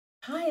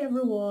Hi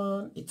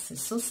everyone, it's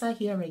Sosa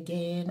here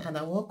again and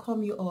I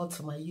welcome you all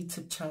to my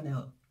YouTube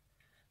channel.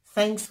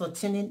 Thanks for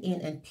tuning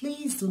in and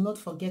please do not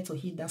forget to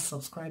hit that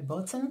subscribe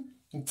button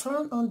and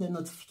turn on the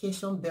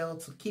notification bell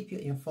to keep you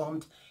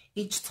informed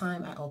each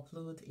time I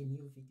upload a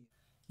new video.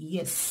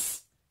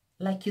 Yes,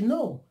 like you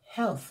know,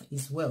 health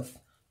is wealth.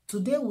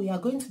 Today we are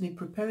going to be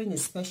preparing a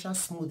special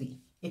smoothie,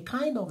 a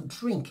kind of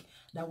drink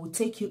that will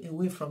take you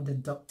away from the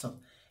doctor.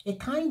 A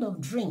kind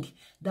of drink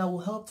that will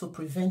help to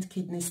prevent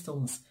kidney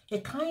stones. A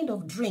kind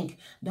of drink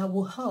that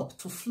will help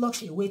to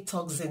flush away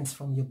toxins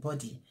from your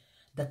body.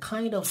 The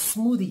kind of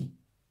smoothie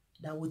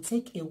that will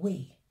take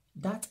away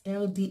that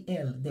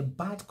LDL, the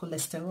bad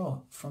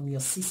cholesterol, from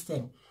your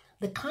system.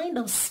 The kind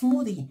of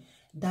smoothie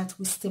that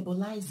will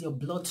stabilize your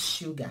blood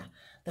sugar.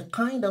 The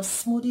kind of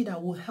smoothie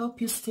that will help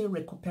you stay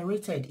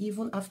recuperated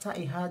even after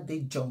a hard day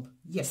job.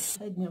 Yes,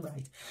 heard me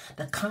right.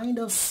 The kind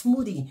of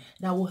smoothie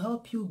that will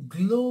help you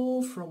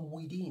glow from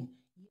within.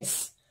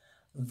 Yes,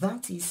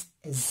 that is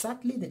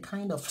exactly the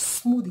kind of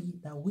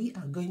smoothie that we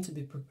are going to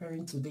be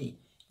preparing today.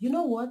 You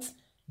know what?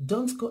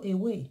 Don't go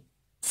away.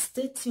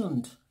 Stay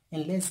tuned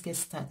and let's get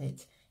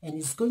started. And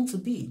it's going to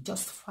be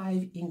just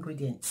 5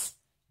 ingredients.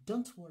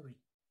 Don't worry.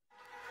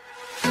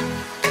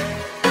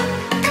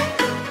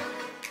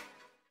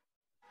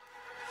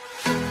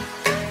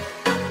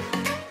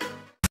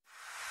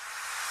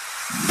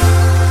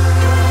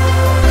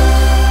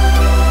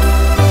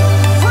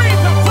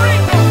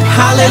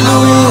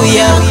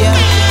 Hallelujah.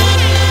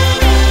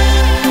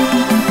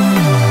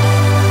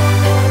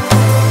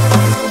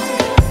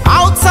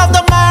 Out of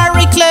the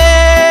miry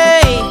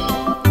clay,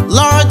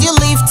 Lord, you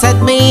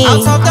lifted me.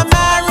 Out of the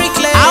miry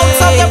clay,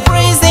 out of the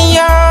prison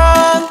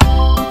yard,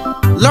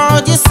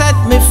 Lord, you set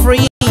me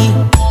free.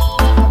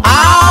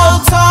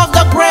 Out of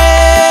the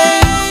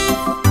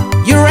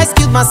grave, you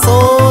rescued my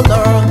soul,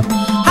 Lord.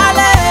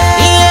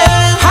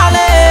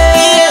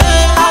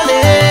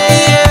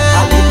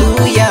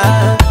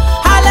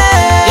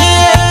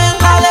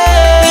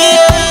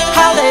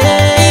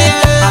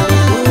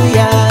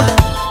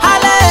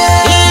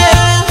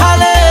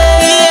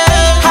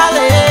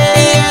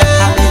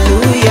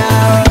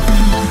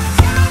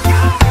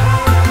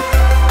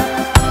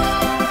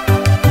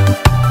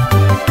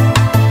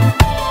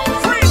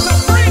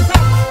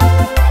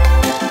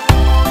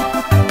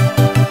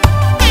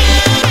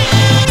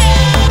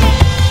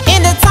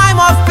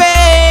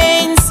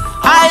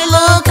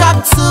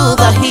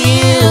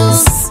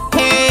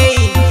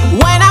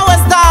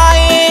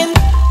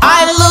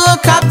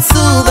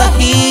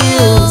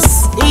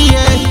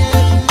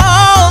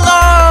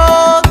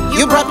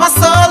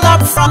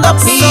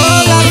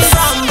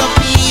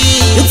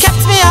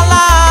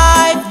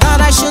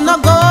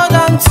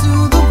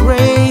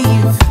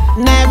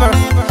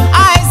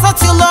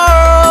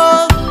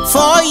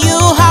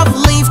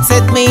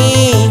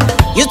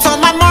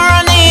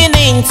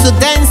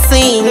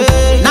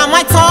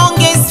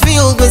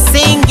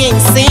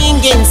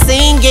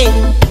 Singing.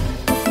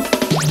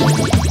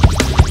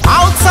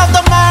 Out of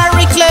the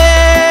miry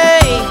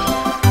clay,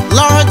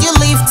 Lord, you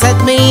lifted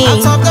me.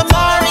 Out of the